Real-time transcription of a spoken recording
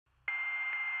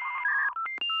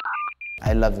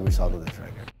I love the result of this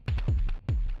record.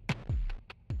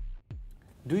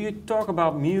 Do you talk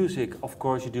about music? Of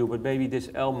course you do, but maybe this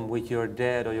album with your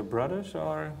dad or your brothers,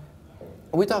 or?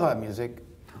 We talk about music.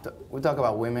 We talk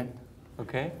about women.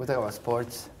 Okay. We talk about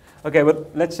sports. Okay,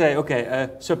 but let's say, okay,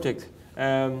 subject,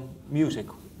 music.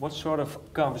 What sort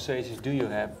of conversations do you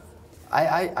have?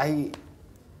 I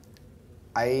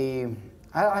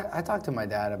talk to my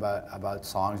dad about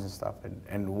songs and stuff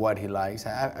and what he likes.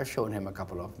 I've shown him a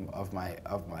couple of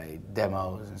my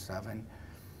demos and stuff,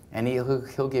 and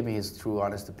he'll give me his true,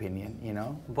 honest opinion. You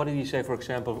know. What did he say, for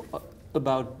example,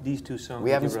 about these two songs?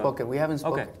 We haven't spoken. We haven't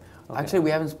spoken. Okay. Actually,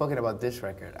 we haven't spoken about this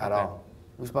record at all.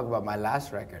 We spoke about my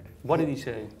last record. What did he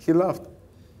say? He loved.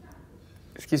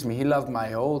 Excuse me. He loved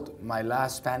my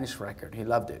last Spanish record. He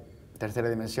loved it,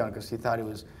 Tercera Dimensión, because he thought it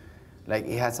was. Like,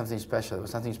 he had something special. There was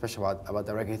something special about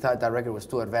the record. He thought that record was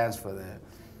too advanced for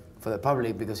the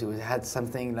public because it had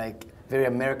something like very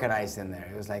Americanized in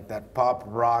there. It was like that pop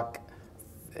rock.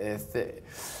 It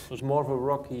was more of a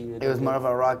rocky. It was more of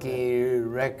a rocky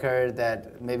record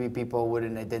that maybe people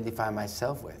wouldn't identify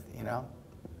myself with. You know,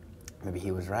 maybe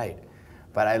he was right,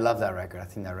 but I love that record. I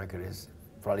think that record is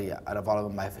probably out of all of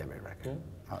them my favorite record.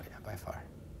 Yeah. Oh yeah, by far.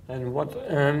 And what?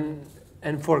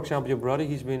 And for example, your brother,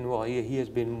 he's been, well, he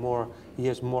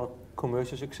has more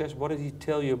commercial success. What did he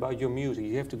tell you about your music?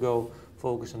 You have to go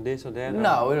focus on this or that?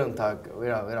 No, we don't talk. We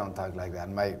don't talk like that.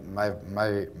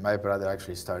 My brother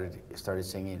actually started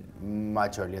singing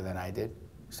much earlier than I did.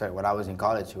 So when I was in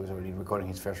college, he was already recording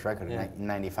his first record in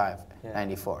 95,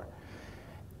 94.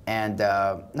 And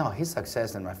no, his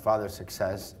success and my father's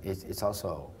success it's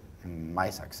also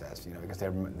my success, you know, because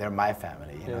they're my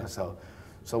family, you know.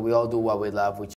 So we all do what we love.